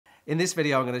In this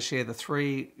video, I'm going to share the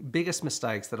 3 biggest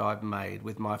mistakes that I've made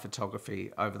with my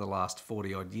photography over the last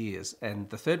 40 odd years. And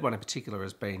the third one in particular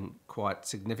has been quite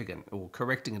significant, or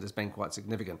correcting it has been quite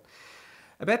significant.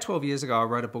 About 12 years ago, I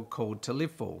wrote a book called To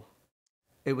Live For.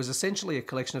 It was essentially a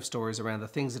collection of stories around the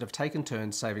things that have taken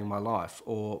turns saving my life,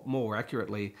 or more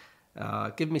accurately,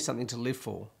 given me something to live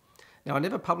for. Now, I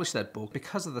never published that book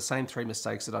because of the same 3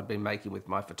 mistakes that I'd been making with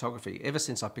my photography ever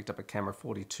since I picked up a camera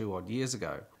 42 odd years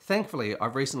ago. Thankfully,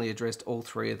 I've recently addressed all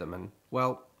 3 of them and,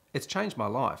 well, it's changed my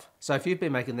life. So if you've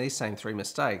been making these same 3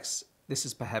 mistakes, this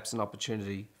is perhaps an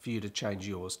opportunity for you to change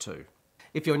yours too.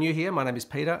 If you're new here, my name is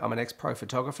Peter. I'm an ex-pro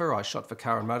photographer. I shot for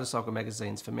car and motorcycle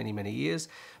magazines for many, many years,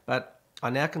 but I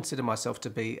now consider myself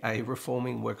to be a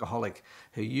reforming workaholic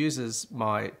who uses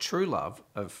my true love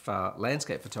of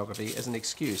landscape photography as an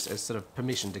excuse, as sort of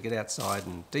permission to get outside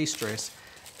and de-stress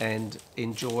and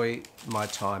enjoy my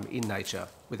time in nature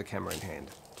with a camera in hand.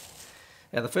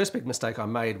 Now, the first big mistake I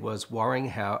made was worrying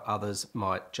how others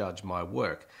might judge my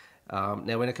work.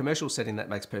 Now, in a commercial setting, that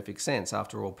makes perfect sense.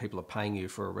 After all, people are paying you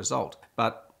for a result.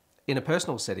 But in a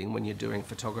personal setting, when you're doing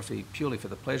photography purely for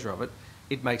the pleasure of it,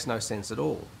 it makes no sense at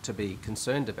all to be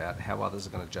concerned about how others are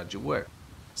going to judge your work.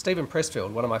 Steven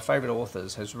Pressfield, one of my favourite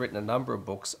authors, has written a number of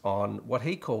books on what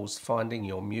he calls finding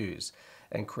your muse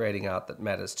and creating art that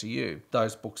matters to you.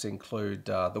 Those books include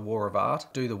The War of Art,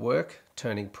 Do the Work,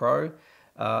 Turning Pro,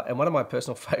 and one of my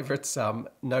personal favourites,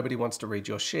 Nobody Wants to Read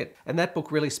Your Shit. And that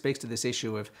book really speaks to this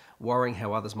issue of worrying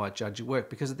how others might judge your work,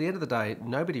 because at the end of the day,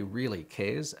 nobody really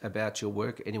cares about your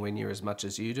work anywhere near as much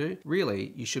as you do.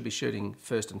 Really, you should be shooting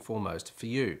first and foremost for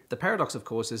you. The paradox, of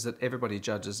course, is that everybody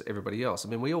judges everybody else. I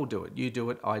mean, we all do it. You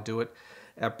do it, I do it.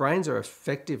 Our brains are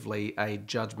effectively a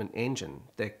judgment engine.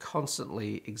 They're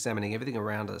constantly examining everything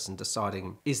around us and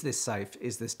deciding, is this safe?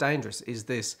 Is this dangerous? Is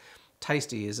this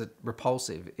tasty? Is it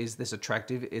repulsive? Is this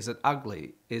attractive? Is it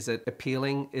ugly? Is it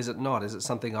appealing? Is it not? Is it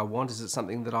something I want? Is it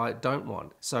something that I don't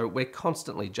want? So we're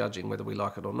constantly judging whether we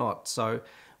like it or not. So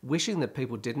wishing that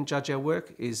people didn't judge our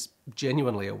work is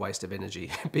genuinely a waste of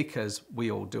energy because we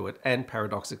all do it. And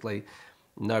paradoxically,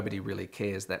 nobody really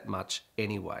cares that much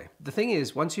anyway. The thing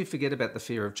is, once you forget about the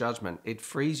fear of judgment, it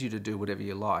frees you to do whatever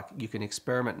you like. You can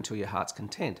experiment until your heart's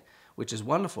content, which is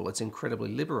wonderful. It's incredibly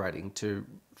liberating to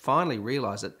finally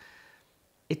realize that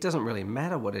it doesn't really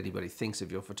matter what anybody thinks of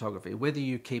your photography, whether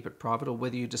you keep it private or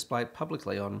whether you display it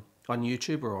publicly on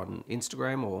YouTube or on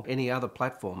Instagram or any other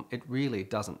platform. It really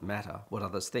doesn't matter what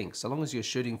others think. So long as you're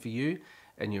shooting for you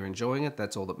and you're enjoying it,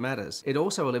 that's all that matters. It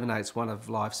also eliminates one of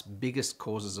life's biggest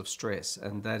causes of stress,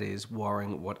 and that is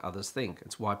worrying what others think.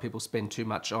 It's why people spend too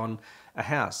much on a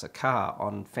house, a car,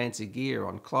 on fancy gear,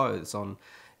 on clothes, on,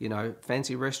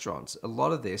 fancy restaurants. A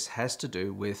lot of this has to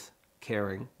do with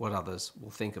caring what others will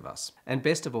think of us. And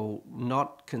best of all,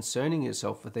 not concerning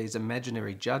yourself with these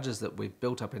imaginary judges that we've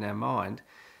built up in our mind,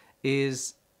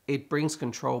 is it brings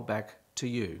control back to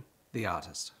you, the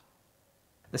artist.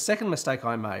 The second mistake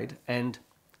I made, and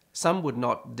some would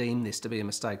not deem this to be a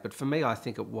mistake, but for me I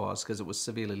think it was because it was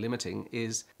severely limiting,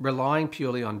 is relying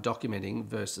purely on documenting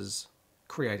versus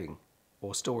creating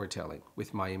or storytelling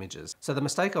with my images. So the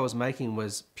mistake I was making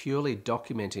was purely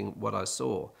documenting what I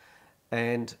saw.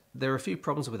 And there are a few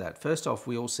problems with that. First off,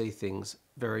 we all see things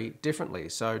very differently.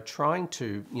 So trying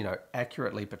to,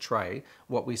 accurately portray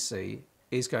what we see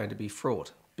is going to be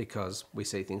fraught because we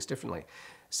see things differently.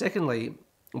 Secondly,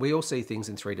 we all see things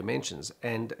in 3 dimensions,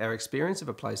 and our experience of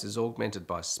a place is augmented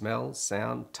by smell,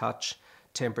 sound, touch,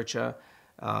 temperature,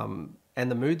 and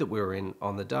the mood that we're in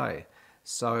on the day.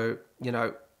 So,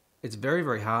 it's very,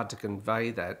 very hard to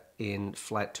convey that in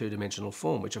flat 2-dimensional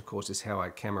form, which of course is how our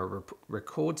camera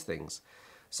records things.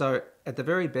 So at the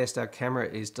very best, our camera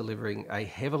is delivering a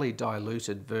heavily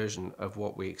diluted version of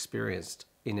what we experienced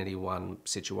in any one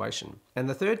situation. And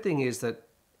the third thing is that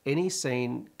any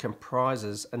scene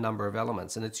comprises a number of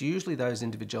elements, and it's usually those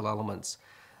individual elements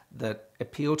that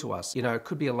appeal to us. It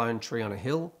could be a lone tree on a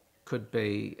hill, could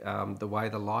be the way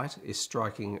the light is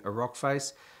striking a rock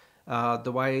face,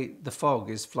 the way the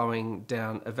fog is flowing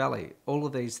down a valley. All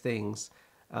of these things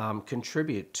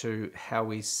contribute to how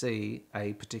we see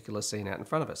a particular scene out in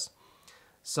front of us.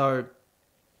 So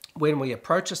when we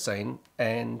approach a scene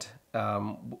and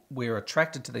we're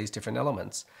attracted to these different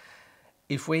elements,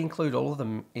 if we include all of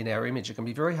them in our image, it can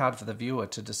be very hard for the viewer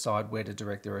to decide where to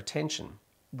direct their attention.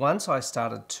 Once I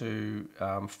started to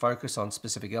focus on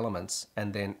specific elements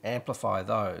and then amplify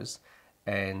those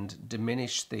and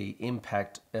diminish the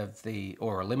impact of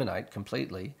or eliminate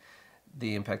completely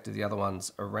the impact of the other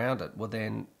ones around it, well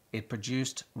then it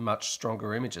produced much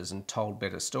stronger images and told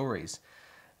better stories.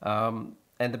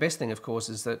 And the best thing, of course,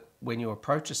 is that when you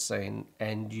approach a scene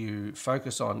and you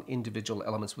focus on individual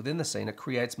elements within the scene, it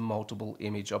creates multiple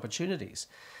image opportunities.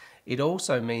 It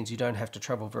also means you don't have to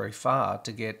travel very far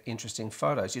to get interesting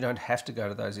photos. You don't have to go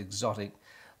to those exotic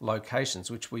locations,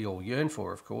 which we all yearn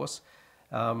for, of course.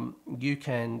 You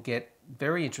can get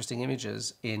very interesting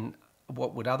images in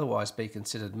what would otherwise be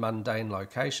considered mundane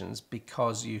locations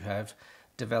because you have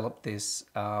developed this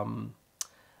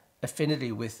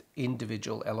affinity with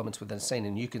individual elements within a scene,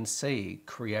 and you can see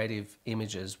creative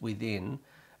images within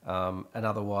an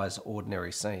otherwise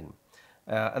ordinary scene.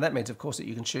 And that means, of course, that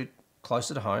you can shoot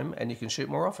closer to home and you can shoot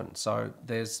more often. So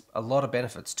there's a lot of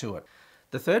benefits to it.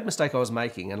 The third mistake I was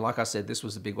making, and like I said, this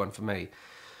was a big one for me,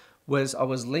 was I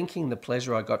was linking the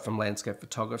pleasure I got from landscape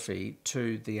photography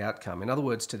to the outcome. In other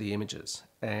words, to the images.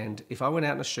 And if I went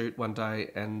out on a shoot one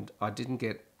day and I didn't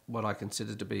get what I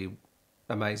considered to be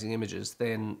amazing images,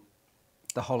 then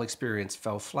the whole experience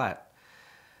fell flat.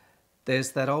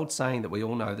 There's that old saying that we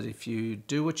all know that if you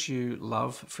do what you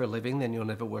love for a living, then you'll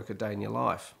never work a day in your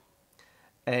life.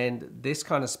 And this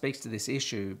kind of speaks to this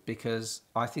issue because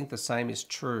I think the same is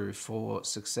true for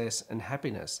success and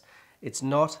happiness. It's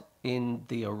not in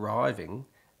the arriving,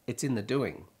 it's in the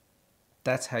doing.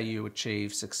 That's how you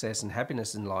achieve success and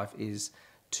happiness in life, is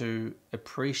to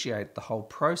appreciate the whole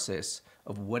process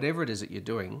of whatever it is that you're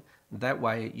doing. That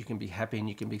way you can be happy and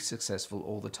you can be successful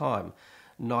all the time.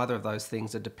 Neither of those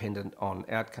things are dependent on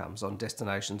outcomes, on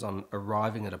destinations, on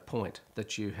arriving at a point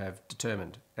that you have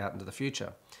determined out into the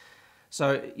future.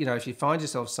 So, if you find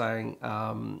yourself saying,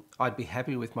 I'd be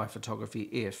happy with my photography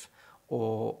if,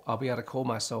 or I'll be able to call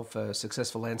myself a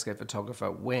successful landscape photographer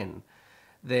when,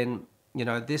 then,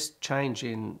 this change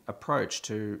in approach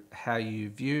to how you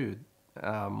view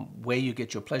where you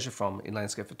get your pleasure from in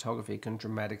landscape photography can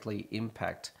dramatically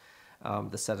impact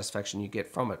the satisfaction you get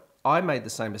from it. I made the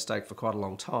same mistake for quite a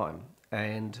long time,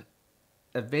 and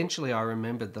eventually I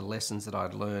remembered the lessons that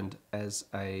I'd learned as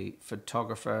a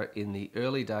photographer in the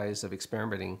early days of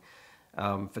experimenting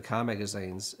for car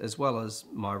magazines, as well as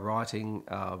my writing,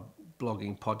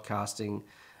 blogging, podcasting,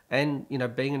 and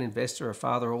being an investor, a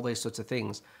father, all these sorts of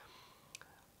things.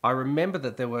 I remember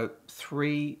that there were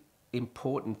three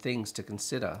important things to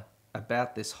consider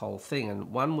about this whole thing,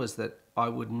 and one was that I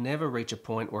would never reach a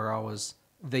point where I was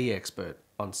the expert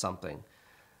on something.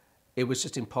 It was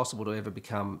just impossible to ever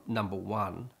become number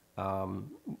one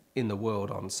in the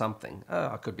world on something.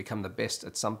 I could become the best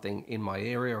at something in my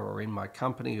area or in my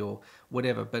company or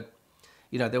whatever, but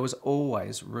there was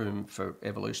always room for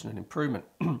evolution and improvement.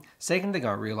 Second thing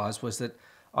I realized was that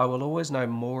I will always know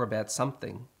more about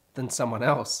something than someone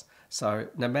else. So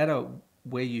no matter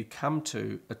where you come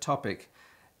to a topic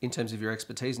in terms of your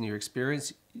expertise and your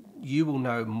experience, you will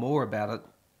know more about it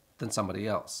than somebody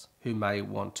else who may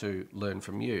want to learn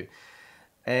from you.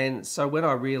 And so when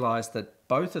I realized that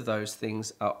both of those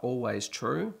things are always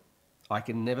true, I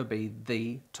can never be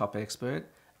the top expert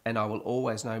and I will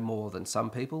always know more than some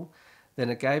people, then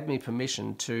it gave me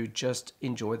permission to just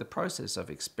enjoy the process of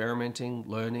experimenting,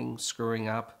 learning, screwing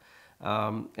up,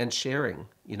 and sharing,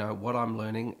 what I'm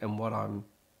learning and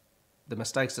the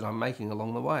mistakes that I'm making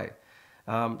along the way.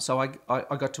 So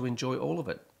I got to enjoy all of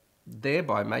it,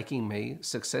 thereby making me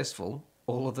successful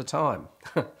all of the time.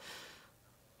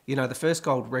 The first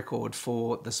gold record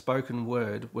for the spoken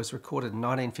word was recorded in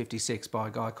 1956 by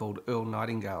a guy called Earl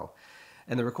Nightingale,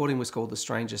 and the recording was called The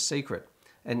Stranger's Secret.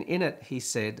 And in it, he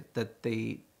said that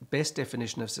the best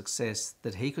definition of success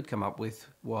that he could come up with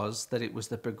was that it was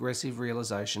the progressive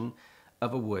realization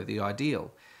of a worthy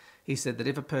ideal. He said that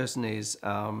if a person is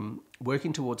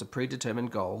working towards a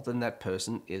predetermined goal, then that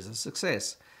person is a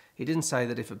success. He didn't say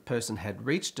that if a person had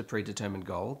reached a predetermined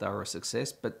goal, they were a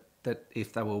success, but that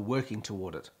if they were working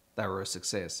toward it, they were a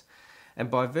success.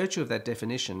 And by virtue of that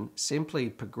definition, simply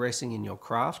progressing in your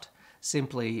craft,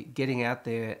 simply getting out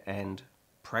there and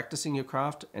practicing your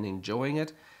craft and enjoying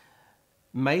it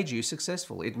made you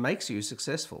successful. It makes you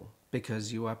successful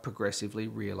because you are progressively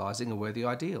realizing a worthy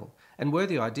ideal. And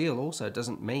worthy ideal also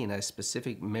doesn't mean a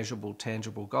specific, measurable,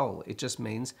 tangible goal. It just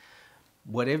means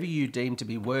whatever you deem to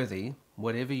be worthy,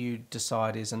 whatever you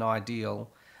decide is an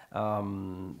ideal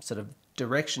sort of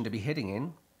direction to be heading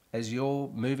in, as you're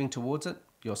moving towards it,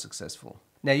 you're successful.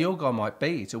 Now, your goal might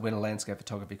be to win a landscape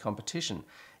photography competition.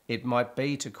 It might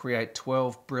be to create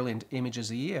 12 brilliant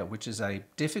images a year, which is a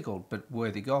difficult but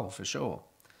worthy goal for sure.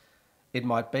 It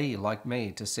might be, like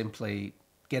me, to simply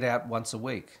get out once a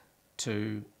week,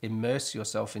 to immerse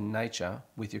yourself in nature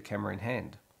with your camera in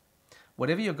hand.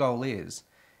 Whatever your goal is,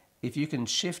 if you can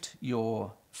shift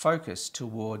your focus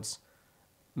towards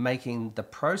making the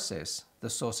process the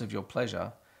source of your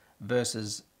pleasure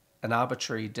versus an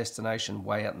arbitrary destination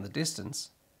way out in the distance,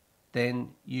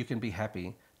 then you can be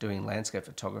happy doing landscape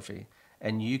photography.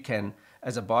 And you can,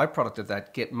 as a byproduct of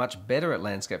that, get much better at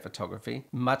landscape photography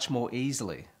much more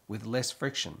easily with less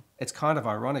friction. It's kind of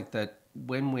ironic that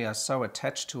when we are so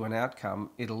attached to an outcome,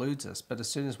 it eludes us. But as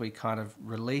soon as we kind of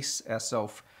release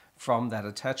ourselves from that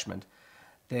attachment,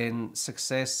 then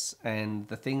success and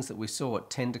the things that we sought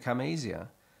tend to come easier.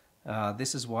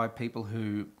 This is why people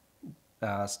who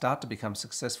start to become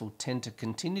successful tend to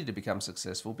continue to become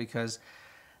successful, because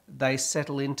they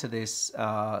settle into this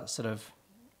sort of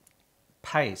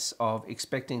pace of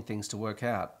expecting things to work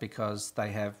out, because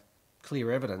they have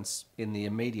clear evidence in the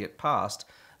immediate past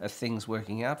of things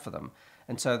working out for them.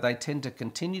 And so they tend to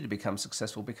continue to become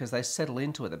successful because they settle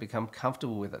into it, they become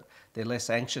comfortable with it, they're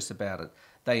less anxious about it,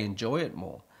 they enjoy it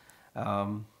more.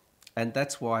 And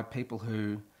that's why people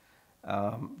who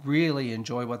really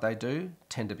enjoy what they do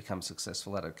tend to become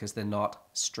successful at it, because they're not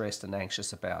stressed and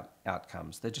anxious about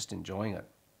outcomes, they're just enjoying it.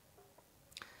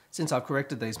 Since I've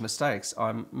corrected these mistakes,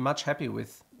 I'm much happier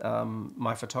with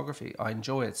my photography. I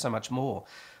enjoy it so much more.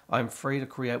 I'm free to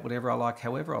create whatever I like,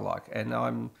 however I like, and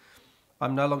I'm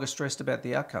no longer stressed about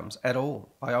the outcomes at all.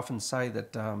 I often say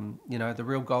that the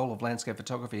real goal of landscape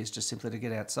photography is just simply to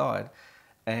get outside,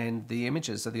 and the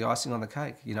images are the icing on the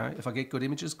cake. If I get good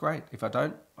images, great. If I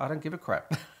don't give a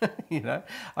crap.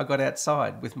 I got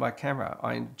outside with my camera.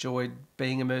 I enjoyed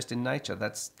being immersed in nature.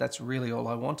 That's really all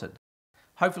I wanted.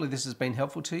 Hopefully this has been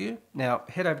helpful to you. Now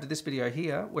head over to this video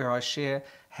here where I share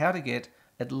how to get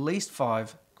at least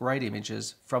 5 great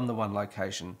images from the one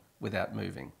location without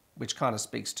moving, which kind of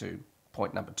speaks to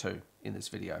point number 2 in this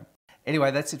video. Anyway,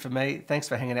 that's it for me. Thanks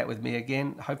for hanging out with me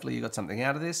again. Hopefully you got something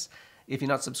out of this. If you're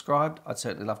not subscribed, I'd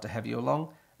certainly love to have you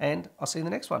along, and I'll see you in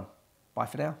the next one. Bye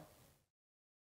for now.